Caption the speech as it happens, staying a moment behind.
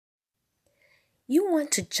You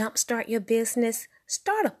want to jumpstart your business?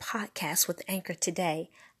 Start a podcast with Anchor today.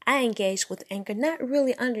 I engaged with Anchor not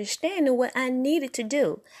really understanding what I needed to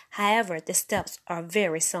do. However, the steps are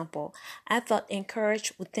very simple. I felt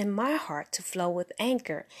encouraged within my heart to flow with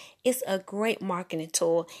Anchor. It's a great marketing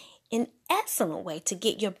tool, an excellent way to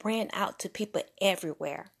get your brand out to people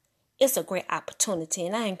everywhere. It's a great opportunity,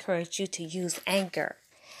 and I encourage you to use Anchor.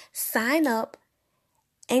 Sign up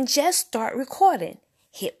and just start recording.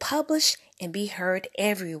 Hit publish and be heard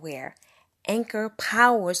everywhere. Anchor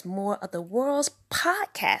powers more of the world's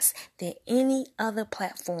podcasts than any other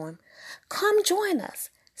platform. Come join us.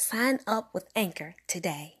 Sign up with Anchor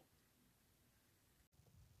today.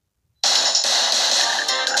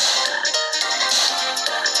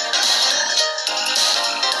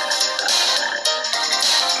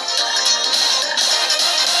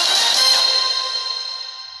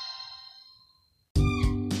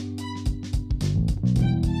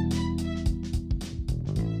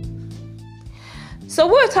 So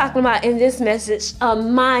we're talking about in this message a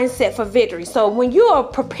mindset for victory. So when you are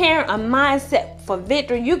preparing a mindset for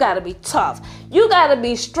victory, you got to be tough. You got to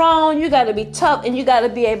be strong. You got to be tough, and you got to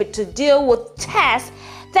be able to deal with tasks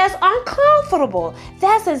that's uncomfortable.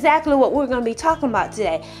 That's exactly what we're going to be talking about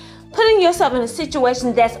today. Putting yourself in a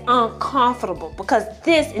situation that's uncomfortable, because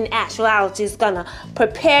this in actuality is going to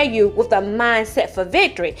prepare you with a mindset for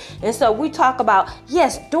victory. And so we talk about,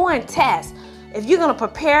 yes, doing tasks. If you're going to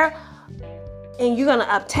prepare and you're going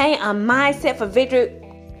to obtain a mindset for victory,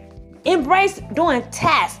 embrace doing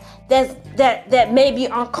tasks that may be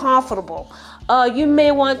uncomfortable. You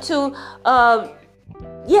may want to,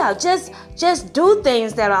 just do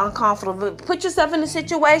things that are uncomfortable. Put yourself in a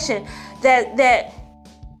situation that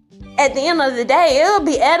at the end of the day, it'll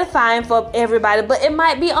be edifying for everybody, but it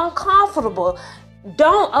might be uncomfortable.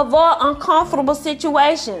 Don't avoid uncomfortable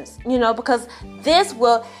situations, because this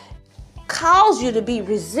will cause you to be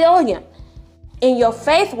resilient in your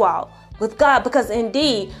faith walk with God, because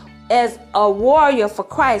indeed, as a warrior for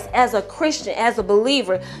Christ, as a Christian, as a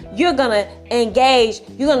believer, you're going to engage,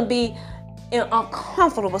 you're going to be in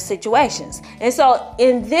uncomfortable situations. And so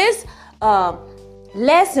in this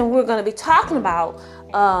lesson, we're going to be talking about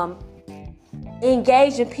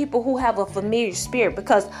engaging people who have a familiar spirit,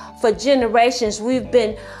 because for generations, we've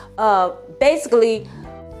been basically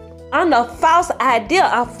under a false idea,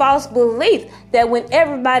 a false belief that when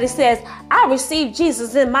everybody says, I received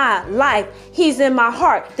Jesus in my life, he's in my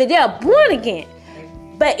heart, that they're born again.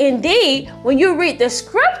 But indeed, when you read the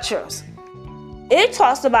scriptures, it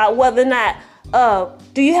talks about whether or not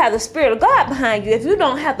do you have the Spirit of God behind you. If you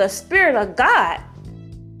don't have the Spirit of God,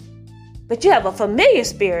 but you have a familiar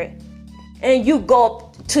spirit, and you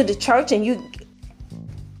go to the church and you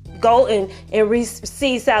go and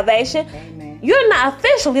receive salvation, amen, you're not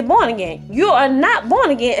officially born again. You are not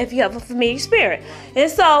born again if you have a familiar spirit.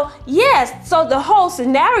 And so, yes, so the whole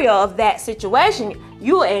scenario of that situation,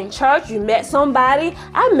 you were in church, you met somebody,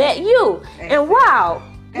 I met you. And wow,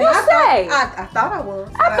 and I thought I was.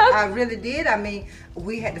 I really did. I mean,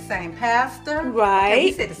 we had the same pastor. Right. Okay,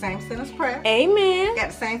 we said the same sinner's prayer. Amen.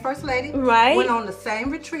 Got the same first lady. Right. Went on the same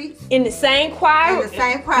retreats. In the same choir. In the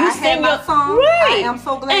same choir. I had my song. Right. I am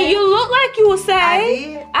so glad. And you look like you were saved. I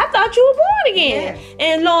did. I thought you were born again. Yes.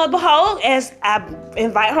 And lo and behold, as I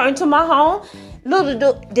invite her into my home,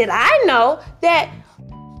 little did I know that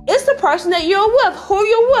it's the person that you're with, who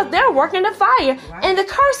you're with. They're working the fire. Right. And the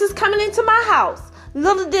curse is coming into my house.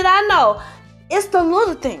 Little did I know, it's the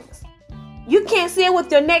little things. You can't see it with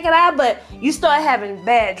your naked eye, but you start having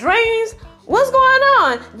bad dreams. What's going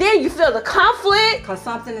on? Then you feel the conflict. Because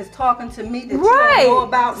something is talking to me that you don't know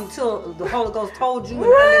about until the Holy Ghost told you.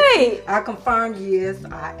 Right. I confirmed, yes,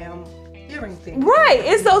 I am hearing things. Right.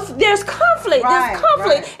 And so there's conflict. Right, there's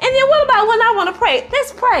conflict. Right. And then what about when I want to pray?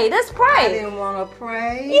 Let's pray. I didn't want to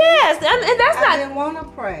pray. Yes. And that's I didn't want to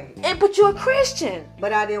pray. But you're a Christian.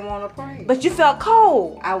 But I didn't want to pray. But you felt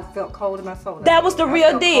cold. I felt cold in my soul. That was the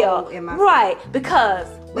real deal. Right. Because.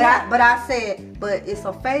 But I said, but it's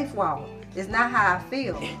a faith walk. It's not how I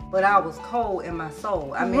feel, but I was cold in my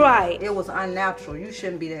soul. I mean, right. It was unnatural. You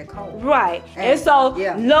shouldn't be that cold. Right. And so,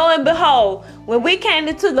 lo and behold, when we came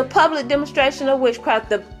into the public demonstration of witchcraft,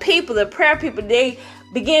 the prayer people, they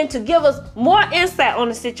began to give us more insight on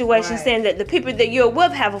the situation, right, saying that the people that you're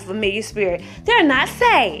with have a familiar spirit. They're not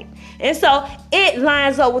saved. And so it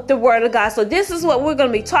lines up with the word of God. So this is what we're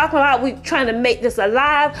going to be talking about. We're trying to make this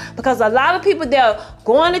alive, because a lot of people, they're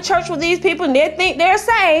going to church with these people and they think they're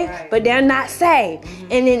saved, right, but they're not saved.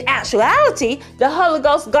 Mm-hmm. And in actuality, the Holy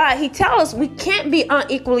Ghost, God, he tells us we can't be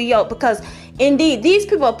unequally yoked, because indeed these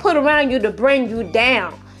people are put around you to bring you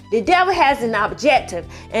down. The devil has an objective,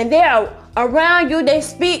 and they are around you, they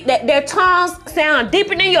speak that their tongues sound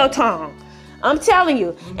deeper than your tongue. I'm telling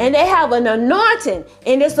you. And they have an anointing,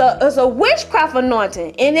 and it's a witchcraft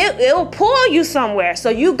anointing, and it'll pull you somewhere. So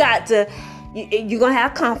you got to, you're going to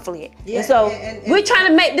have conflict. Yeah, and so we're trying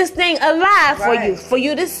to make this thing alive for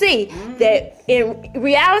you to see that in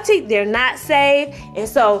reality, they're not saved. And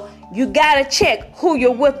so you got to check who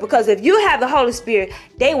you're with, because if you have the Holy Spirit,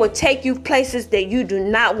 they will take you places that you do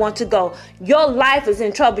not want to go. Your life is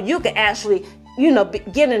in trouble. You can actually,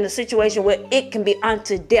 get in a situation where it can be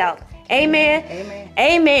unto death. Amen. Amen.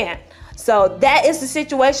 Amen. So that is the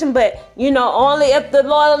situation, but only if the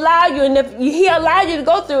Lord allow you, and if He allow you to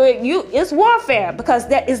go through it, it's warfare, because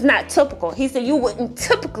that is not typical. He said you wouldn't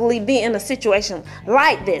typically be in a situation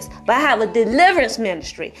like this, but I have a deliverance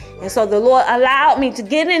ministry, and so the Lord allowed me to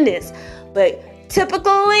get in this. But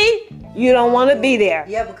typically, you don't want to be there.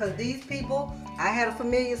 Yeah, because these people, I had a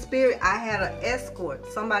familiar spirit. I had an escort.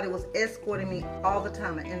 Somebody was escorting me all the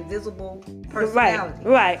time, an invisible personality.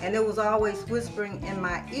 Right. And it was always whispering in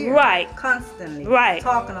my ear. Right. Constantly. Right.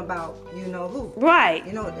 Talking about who. Right.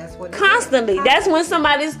 That's what. Constantly. That's when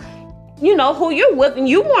somebody's, who you're with, and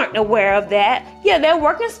you weren't aware of that. Yeah, they're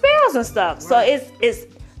working spells and stuff. Right. So it's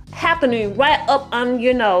happening right up under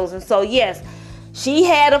your nose. And so yes, she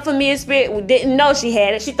had a familiar spirit. We didn't know she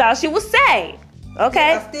had it. She thought she was saved.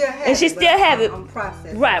 Okay, yeah, she still have it. I'm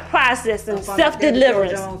processing. Right, processing,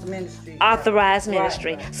 self-deliverance, authorized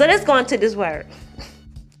ministry. Right. So let's go into this word.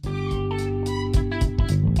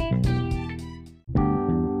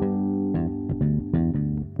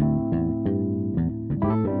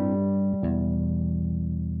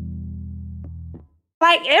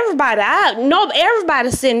 Like everybody, I know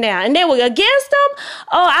everybody sitting down, and they were against them.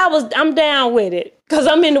 Oh, I'm down with it, because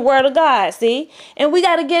I'm in the Word of God. See, and we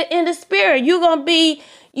got to get in the spirit. You'll be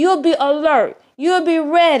alert. You'll be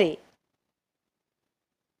ready.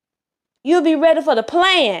 You'll be ready for the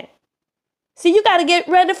plan. See, you got to get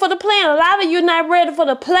ready for the plan. A lot of you not ready for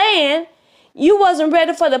the plan. You wasn't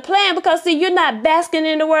ready for the plan because see, you're not basking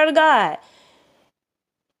in the Word of God.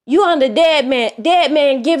 You under dead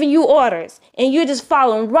man giving you orders, and you're just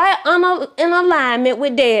following right in alignment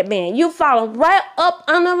with dead man. You following right up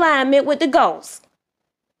in alignment with the ghost.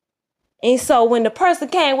 And so when the person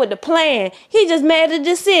came with the plan, he just made a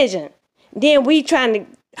decision. Then we trying to,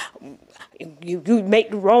 you make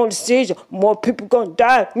the wrong decision, more people gonna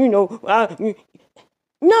die. No,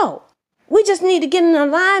 we just need to get in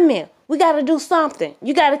alignment. We got to do something.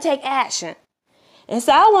 You got to take action. And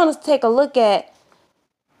so I want us to take a look at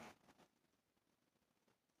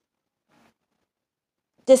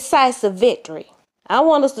decisive victory. I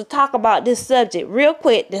want us to talk about this subject real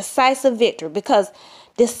quick, decisive victory, because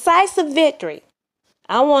decisive victory,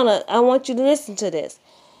 I want you to listen to this.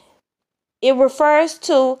 It refers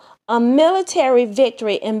to a military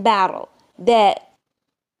victory in battle that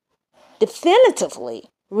definitively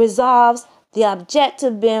resolves the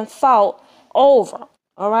objective being fought over.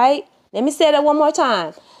 All right? Let me say that one more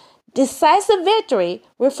time. Decisive victory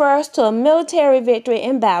refers to a military victory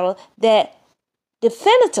in battle that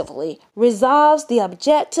definitively resolves the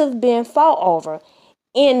objective being fought over,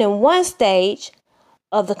 ending one stage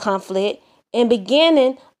of the conflict and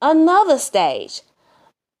beginning another stage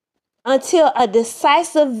until a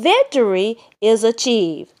decisive victory is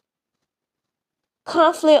achieved.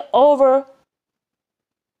 Conflict over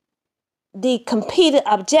the competing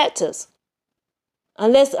objectives.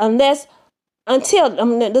 Let's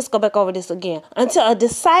go back over this again. Until a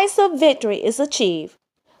decisive victory is achieved,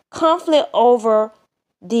 conflict over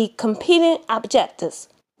the competing objectives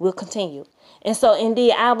will continue. And so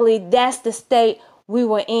indeed, I believe that's the state we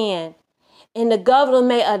were in. And the governor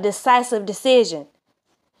made a decisive decision.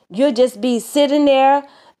 You'll just be sitting there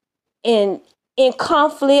in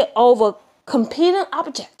conflict over competing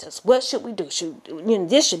objectives. What should we do?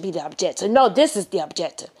 This should be the objective. No, this is the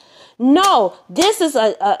objective. No, this is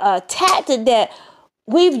a tactic that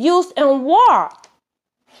we've used in war.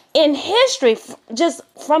 In history, just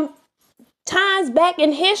from times back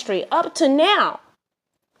in history up to now.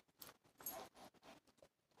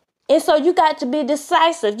 And so you got to be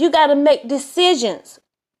decisive. You got to make decisions.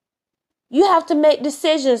 You have to make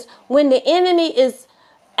decisions when the enemy is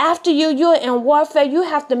after you. You're in warfare. You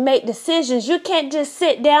have to make decisions. You can't just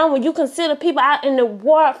sit down when you consider people out in the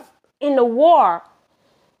war.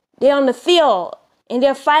 They're on the field and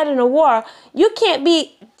they're fighting a war. You can't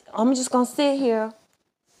be, I'm just going to sit here.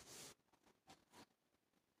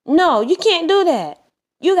 No, you can't do that.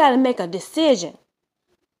 You got to make a decision.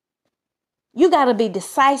 You got to be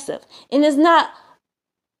decisive. And it's not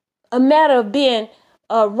a matter of being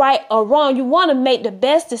right or wrong. You want to make the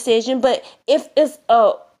best decision, but if it's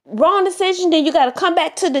a wrong decision, then you got to come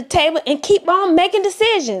back to the table and keep on making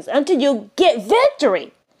decisions until you get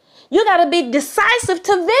victory. You got to be decisive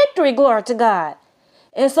to victory, glory to God.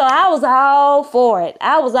 And so I was all for it.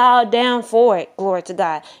 I was all down for it, glory to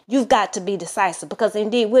God. You've got to be decisive because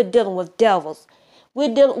indeed we're dealing with devils.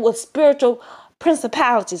 We're dealing with spiritual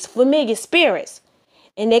principalities, familiar spirits.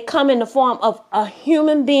 And they come in the form of a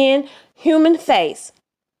human being, human face.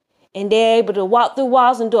 And they're able to walk through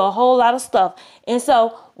walls and do a whole lot of stuff. And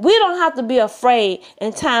so we don't have to be afraid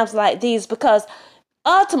in times like these because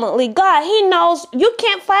ultimately God, he knows you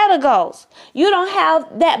can't fight a ghost. You don't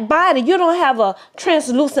have that body. You don't have a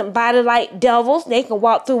translucent body like devils. They can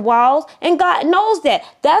walk through walls. And God knows that.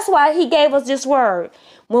 That's why he gave us this word.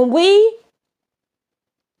 When we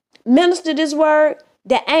minister this word,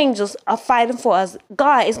 the angels are fighting for us.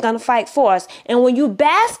 God is going to fight for us. And when you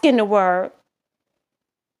bask in the word,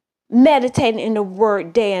 meditating in the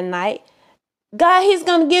word day and night, God, he's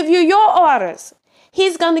going to give you your orders.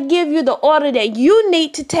 He's going to give you the order that you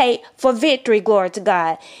need to take for victory, glory to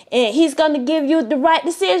God. And he's going to give you the right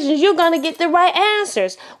decisions. You're going to get the right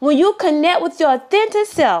answers. When you connect with your authentic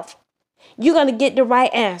self, you're going to get the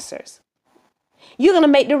right answers. You're going to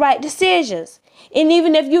make the right decisions. And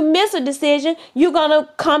even if you miss a decision, you're going to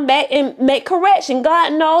come back and make correction.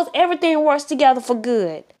 God knows everything works together for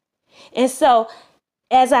good. And so,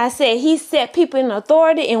 as I said, he set people in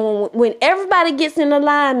authority. And when everybody gets in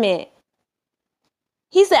alignment,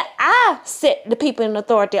 he said, I set the people in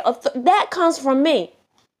authority. That comes from me.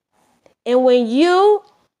 And when you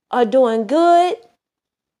are doing good,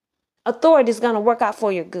 authority is going to work out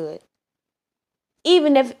for your good.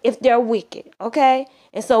 Even if they're wicked, okay?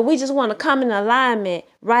 And so we just want to come in alignment,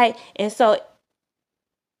 right? And so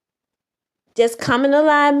just come in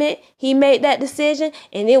alignment. He made that decision,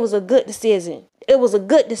 and it was a good decision. It was a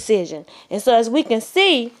good decision. And so as we can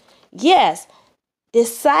see, yes,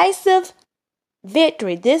 decisive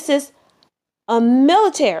victory. This is a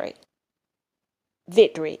military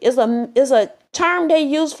victory. It's a term they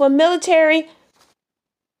use for military.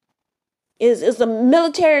 Is a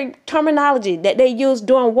military terminology that they use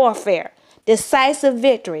during warfare. Decisive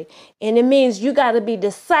victory. And it means you got to be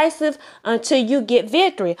decisive until you get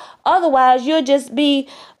victory. Otherwise, you'll just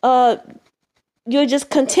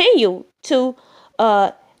continue to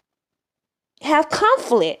have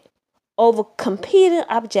conflict over competing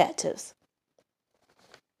objectives.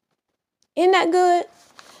 Isn't that good?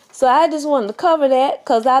 So I just wanted to cover that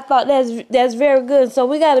because I thought that's very good. So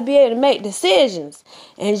we got to be able to make decisions.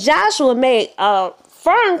 And Joshua made a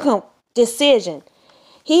firm decision.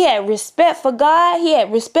 He had respect for God. He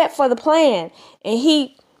had respect for the plan. And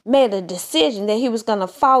he made a decision that he was going to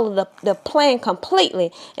follow the plan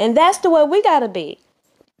completely. And that's the way we got to be.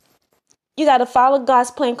 You got to follow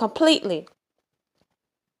God's plan completely.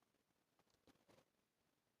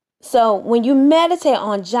 So when you meditate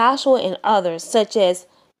on Joshua and others, such as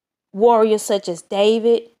warriors such as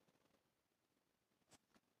David,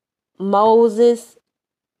 Moses,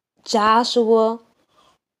 Joshua,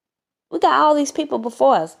 we got all these people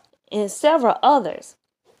before us and several others.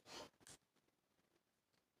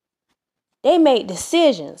 They made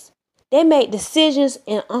decisions. They made decisions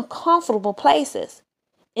in uncomfortable places,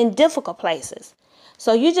 in difficult places.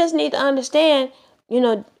 So you just need to understand,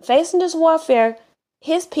 facing this warfare,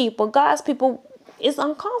 his people, God's people, is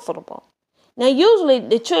uncomfortable. Now, usually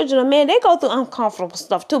the children of men, they go through uncomfortable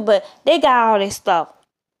stuff too, but they got all their stuff.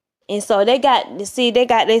 And so they got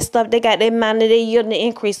their stuff, they got their money, they yield the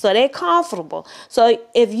increase, so they're comfortable. So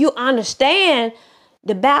if you understand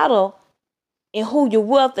the battle and who you're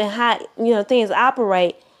with and how, things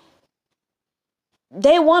operate,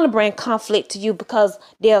 they want to bring conflict to you because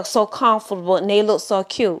they're so comfortable and they look so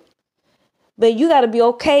cute. But you got to be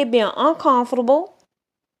okay being uncomfortable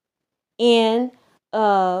and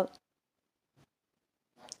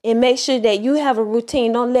make sure that you have a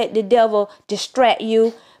routine. Don't let the devil distract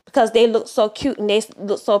you because they look so cute and they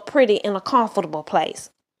look so pretty in a comfortable place.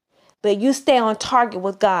 But you stay on target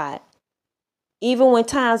with God, even when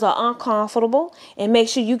times are uncomfortable, and make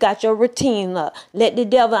sure you got your routine up. Let the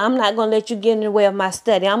devil, I'm not going to let you get in the way of my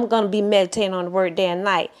study. I'm going to be meditating on the word day and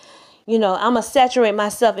night. I'm going to saturate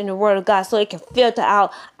myself in the word of God so it can filter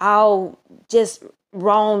out all just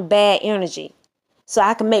wrong, bad energy. So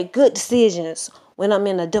I can make good decisions when I'm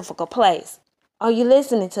in a difficult place. Are you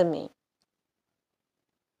listening to me?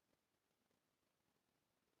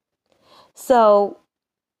 So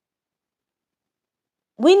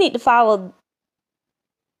we need to follow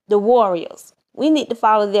the warriors. We need to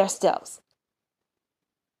follow their steps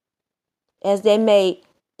as they made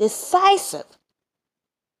decisive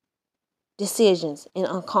decisions in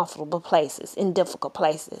uncomfortable places, in difficult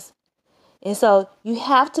places. And so you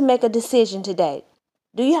have to make a decision today.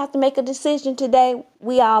 Do you have to make a decision today?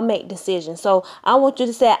 We all make decisions. So I want you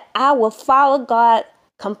to say, I will follow God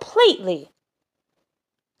completely.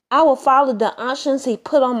 I will follow the unctions He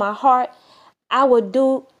put on my heart. I will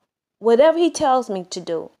do whatever He tells me to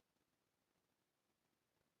do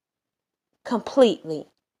completely.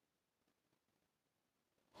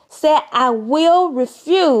 Say, I will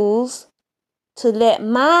refuse to let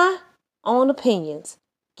my own opinions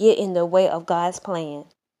get in the way of God's plan.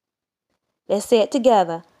 Let's say it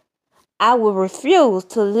together. I will refuse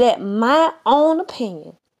to let my own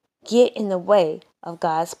opinion get in the way of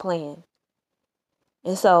God's plan.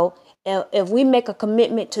 And so if we make a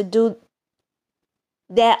commitment to do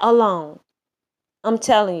that alone, I'm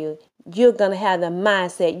telling you, you're going to have the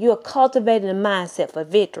mindset. You're cultivating the mindset for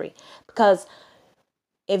victory. Because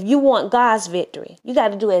if you want God's victory, you got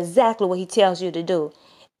to do exactly what He tells you to do.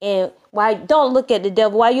 And don't look at the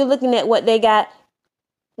devil. While you're looking at what they got,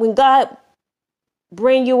 when God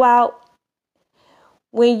bring you out,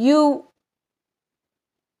 when you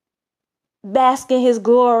bask in His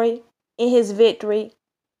glory, in His victory,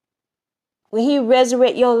 when He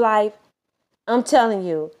resurrect your life, I'm telling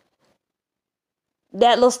you,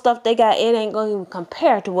 that little stuff they got, it ain't going to even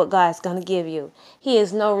compare to what God's going to give you. He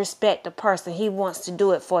is no respecter person. He wants to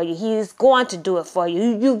do it for you. He's going to do it for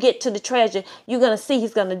you. You get to the treasure, you're going to see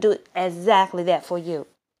He's going to do exactly that for you.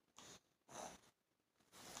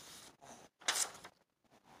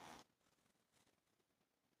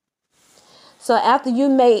 So after you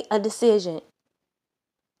made a decision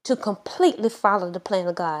to completely follow the plan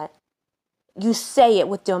of God, you say it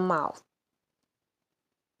with your mouth.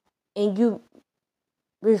 And you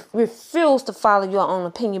refuse to follow your own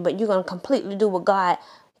opinion, but you're going to completely do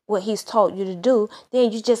what He's told you to do,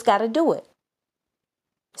 then you just got to do it.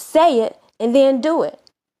 Say it and then do it.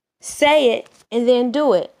 Say it and then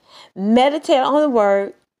do it. Meditate on the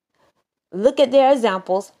word. Look at their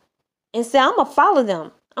examples and say, I'm going to follow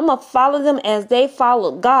them. I'm going to follow them as they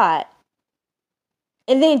followed God.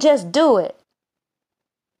 And then just do it.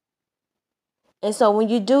 And so when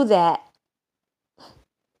you do that,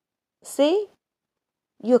 see,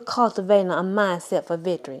 you're cultivating a mindset for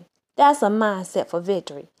victory. That's a mindset for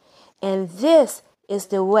victory. And this is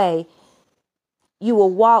the way you will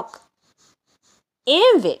walk in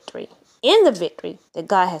victory, in the victory that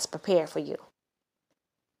God has prepared for you.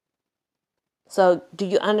 So do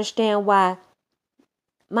you understand why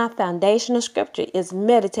my foundational scripture is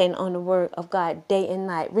meditating on the word of God day and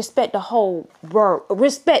night? Respect the whole word.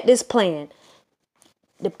 Respect this plan.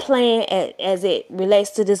 The plan as it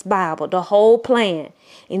relates to this Bible, the whole plan.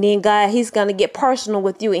 And then God, He's going to get personal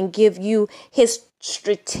with you and give you His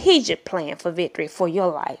strategic plan for victory for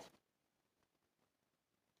your life.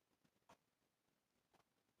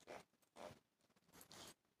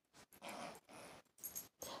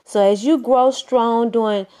 So as you grow strong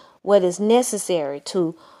doing what is necessary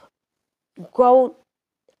to grow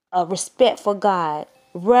a respect for God,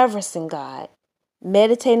 reverencing God,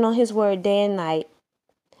 meditating on His word day and night,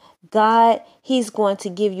 God, He's going to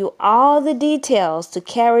give you all the details to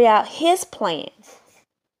carry out His plan.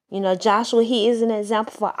 You know, Joshua, he is an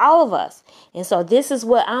example for all of us. And so this is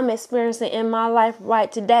what I'm experiencing in my life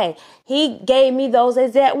right today. He gave me those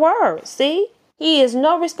exact words. See, He is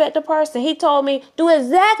no respecter person. He told me, do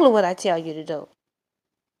exactly what I tell you to do.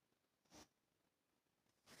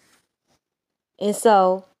 And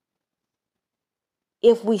so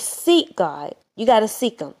if we seek God, you got to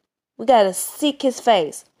seek Him. We got to seek His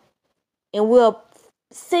face. And we'll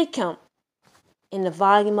seek Him in the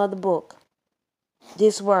volume of the book.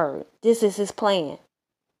 This word, this is His plan.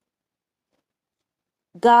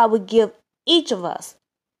 God will give each of us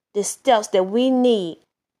the steps that we need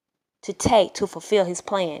to take to fulfill His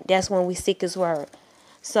plan. That's when we seek His word.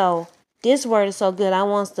 So this word is so good. I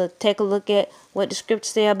want us to take a look at what the scripture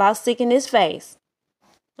say about seeking His face.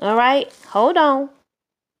 All right, hold on.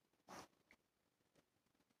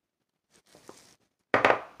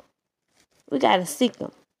 We got to seek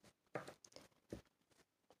Him.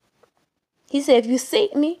 He said, if you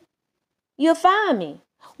seek me, you'll find me.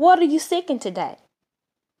 What are you seeking today?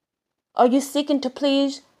 Are you seeking to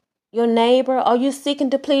please your neighbor? Are you seeking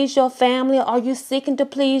to please your family? Are you seeking to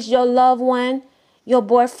please your loved one, your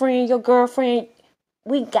boyfriend, your girlfriend?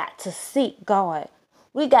 We got to seek God.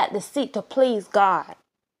 We got to seek to please God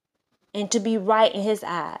and to be right in His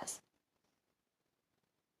eyes.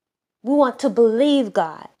 We want to believe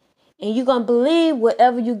God. And you're going to believe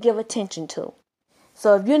whatever you give attention to.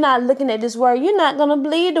 So if you're not looking at this word, you're not going to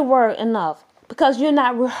believe the word enough because you're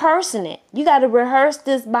not rehearsing it. You got to rehearse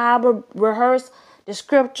this Bible, rehearse the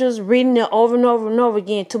scriptures, reading it over and over and over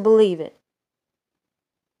again to believe it.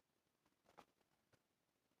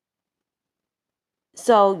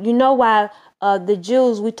 So you know why the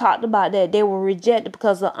Jews, we talked about that, they were rejected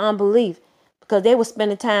because of unbelief. Because they were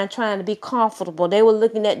spending time trying to be comfortable. They were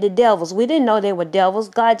looking at the devils. We didn't know they were devils.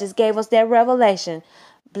 God just gave us that revelation.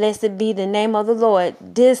 Blessed be the name of the Lord.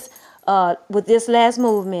 This with this last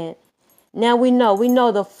movement. Now we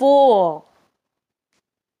know the fullness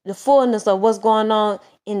of what's going on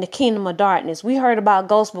in the kingdom of darkness. We heard about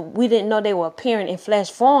ghosts, but we didn't know they were appearing in flesh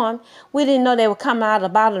form. We didn't know they were coming out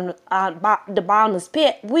of the bottomless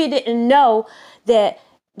pit. We didn't know that,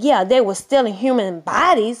 they were still in human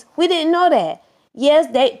bodies. We didn't know that. Yes,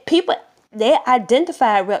 they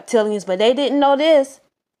identified reptilians, but they didn't know this.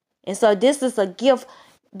 And so this is a gift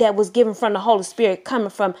that was given from the Holy Spirit, coming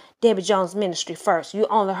from Debbie Jones' ministry first. You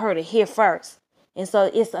only heard it here first. And so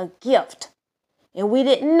it's a gift. And we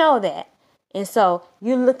didn't know that. And so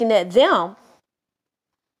you're looking at them,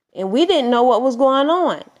 and we didn't know what was going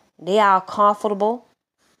on. They are comfortable.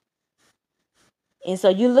 And so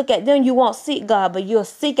you look at them, you won't seek God, but you'll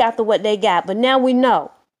seek after what they got. But now we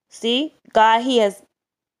know. See, God, He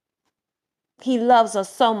loves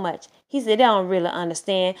us so much. He said they don't really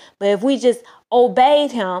understand. But if we just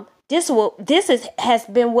obeyed Him, this has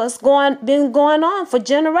been what's been going on for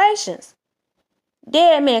generations.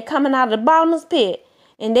 Dead man coming out of the bottomless pit,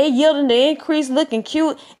 and they yielding the increase, looking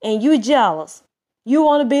cute, and you jealous. You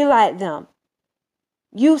want to be like them.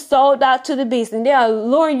 You sold out to the beast, and they are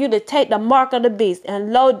luring you to take the mark of the beast.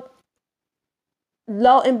 And lo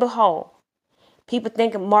and behold, people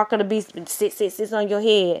think a mark of the beast sits on your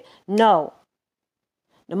head. No.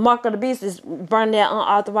 The mark of the beast is burning that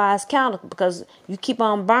unauthorized counter, because you keep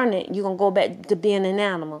on burning, you're going to go back to being an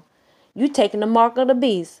animal. You taking the mark of the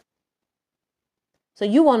beast. So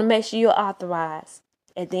you want to make sure you're authorized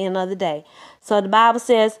at the end of the day. So the Bible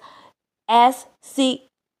says, ask, seek,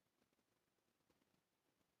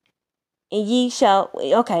 and ye shall,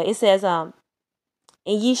 it says, and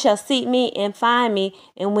ye shall seek me and find me,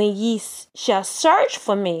 and when ye shall search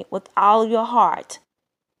for me with all your heart.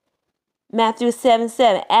 Matthew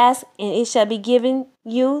 7:7, ask, and it shall be given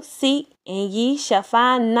you. Seek, and ye shall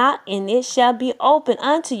find. Knock, and it shall be open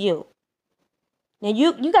unto you. Now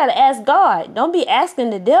you got to ask God. Don't be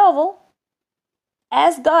asking the devil.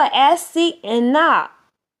 Ask God. Ask, seek, and knock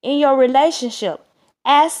in your relationship.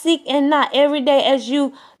 Ask, seek, and knock every day as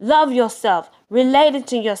you love yourself, relating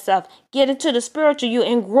to yourself, getting to the spiritual you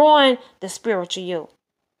and growing the spiritual you.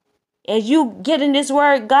 As you get in this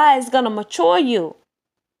word, God is going to mature you.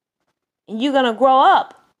 And you're going to grow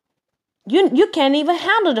up. You can't even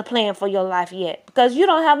handle the plan for your life yet, because you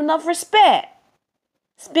don't have enough respect.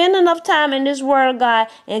 Spend enough time in this word of God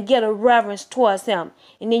and get a reverence towards Him.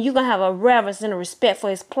 And then you're going to have a reverence and a respect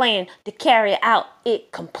for His plan to carry out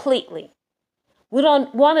it completely. We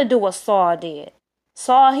don't want to do what Saul did.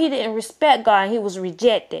 Saul, he didn't respect God. He was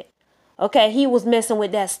rejected. Okay, he was messing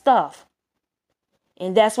with that stuff.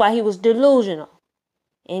 And that's why he was delusional.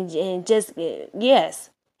 And just, yes.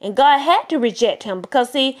 And God had to reject him,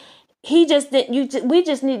 because see, we just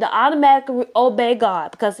need to automatically obey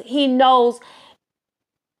God, because He knows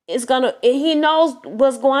He knows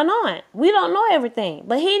what's going on. We don't know everything,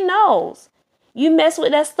 but He knows. You mess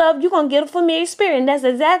with that stuff, you're going to get a familiar spirit. And that's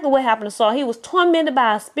exactly what happened to Saul. He was tormented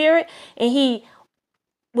by a spirit, and he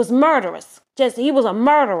was murderous. He was a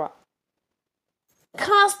murderer.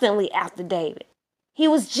 Constantly after David. He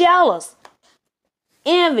was jealous,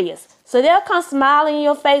 envious. So they'll come smiling in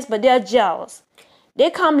your face, but they're jealous. They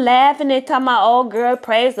come laughing, they talking about, oh girl,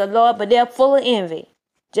 praise the Lord, but they're full of envy.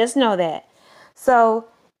 Just know that. So,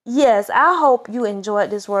 yes, I hope you enjoyed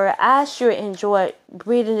this word. I sure enjoyed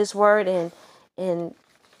reading this word and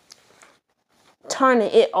turning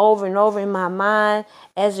it over and over in my mind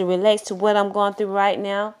as it relates to what I'm going through right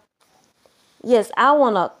now. Yes, I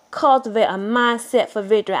want to cultivate a mindset for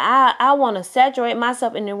victory. I want to saturate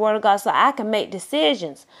myself in the Word of God so I can make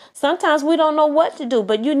decisions. Sometimes we don't know what to do,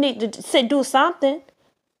 but you need to do something.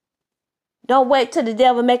 Don't wait till the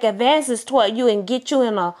devil make advances toward you and get you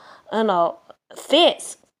in a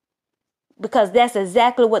fix, because that's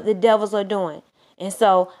exactly what the devils are doing. And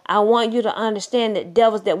so I want you to understand that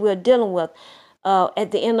devils that we're dealing with,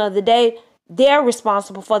 at the end of the day, they're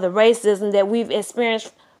responsible for the racism that we've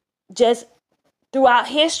experienced just throughout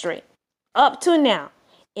history up to now.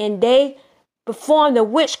 And they perform the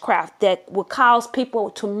witchcraft that will cause people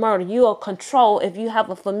to murder. You are controlled if you have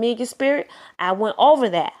a familiar spirit. I went over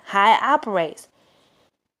that, how it operates.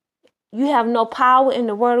 You have no power in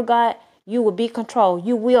the Word of God. You will be controlled.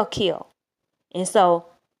 You will kill. And so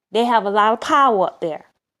they have a lot of power up there.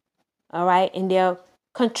 All right. And they're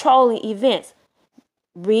controlling events.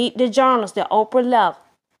 Read the journals that Oprah left.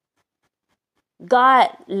 God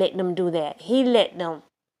let them do that. He let them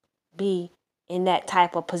be in that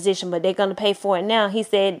type of position, but they're going to pay for it now. He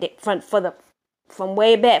said that from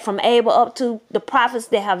way back, from Abel up to the prophets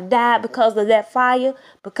that have died because of that fire,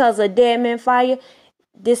 because of dead man fire,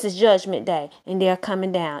 this is judgment day, and they're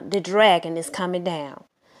coming down. The dragon is coming down.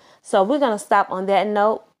 So we're going to stop on that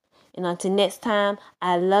note. And until next time,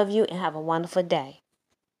 I love you and have a wonderful day.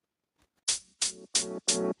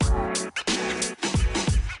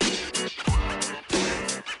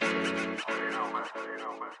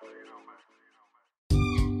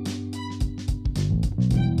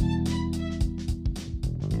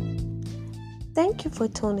 Thank you for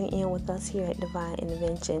tuning in with us here at Divine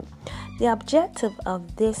Intervention. The objective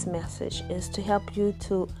of this message is to help you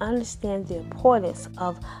to understand the importance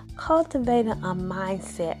of cultivating a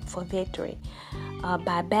mindset for victory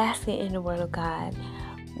by basking in the Word of God.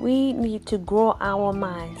 We need to grow our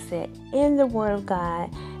mindset in the Word of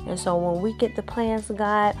God. And so when we get the plans of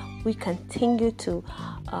God, we continue to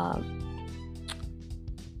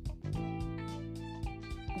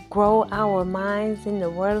grow our minds in the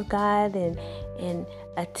Word of God and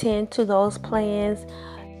attend to those plans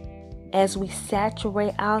as we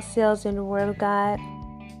saturate ourselves in the Word of God.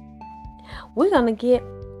 We're going to get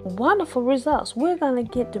wonderful results. We're going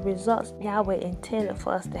to get the results Yahweh intended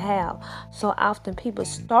for us to have. So often people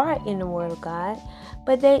start in the Word of God,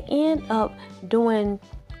 but they end up doing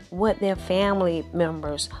what their family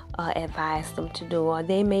members advise them to do, or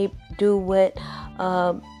they may do what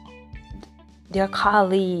their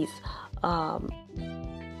colleagues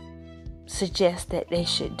suggest that they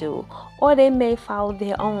should do, or they may follow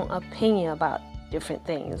their own opinion about different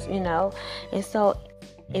things, And so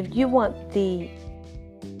if you want the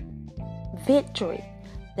victory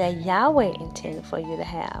that Yahweh intended for you to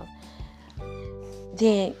have,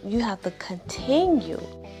 then you have to continue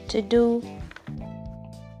to do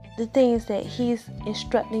the things that He's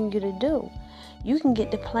instructing you to do. You can get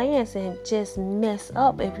the plans and just mess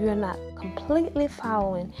up if you're not completely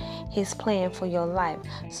following His plan for your life.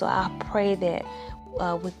 So I pray that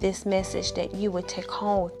with this message that you would take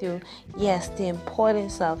home with you, yes, the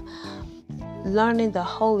importance of learning the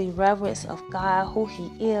holy reverence of God, who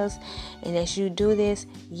He is. And as you do this,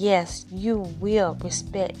 yes, you will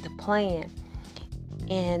respect the plan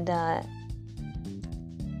and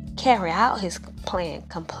carry out His plan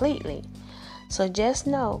completely. So just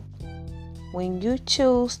know, when you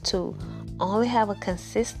choose to only have a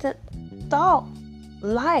consistent thought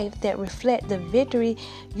life that reflect the victory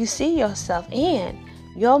you see yourself in,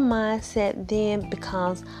 your mindset then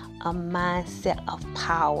becomes a mindset of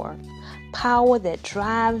power. Power that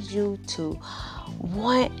drives you to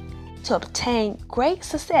want to obtain great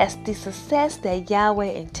success, the success that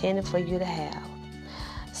Yahweh intended for you to have.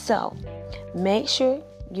 So make sure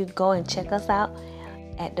you go and check us out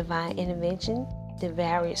at Divine Intervention, the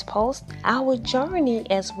various posts, our journey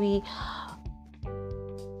as we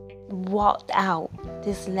walked out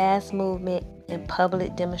this last movement and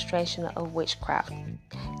public demonstration of witchcraft.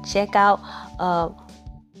 Check out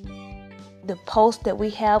the post that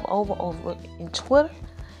we have over in Twitter,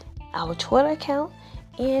 our Twitter account,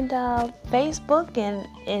 and Facebook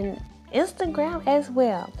and Instagram as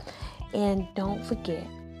well. And don't forget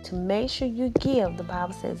to make sure you give. The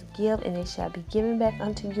Bible says, give and it shall be given back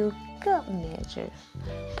unto you, good measure,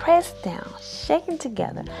 pressed down, shaken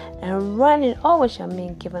together, and running over shall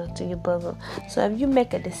men given unto your bosom. So if you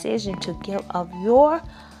make a decision to give of your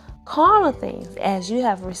carnal things as you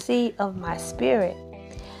have received of my spirit,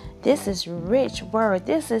 this is rich word.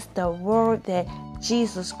 This is the word that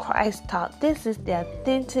Jesus Christ taught. This is the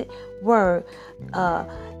authentic word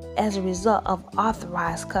as a result of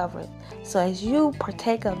authorized covering. So as you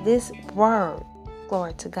partake of this word,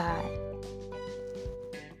 glory to God,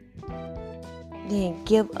 then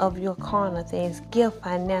give of your carnal things, give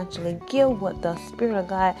financially, give what the Spirit of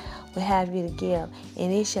God will have you to give,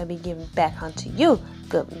 and it shall be given back unto you,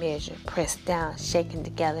 good measure, pressed down, shaken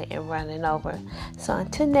together, and running over. So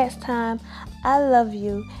until next time, I love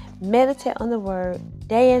you. Meditate on the word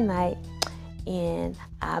day and night, and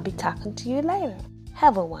I'll be talking to you later.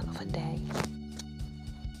 Have a wonderful day.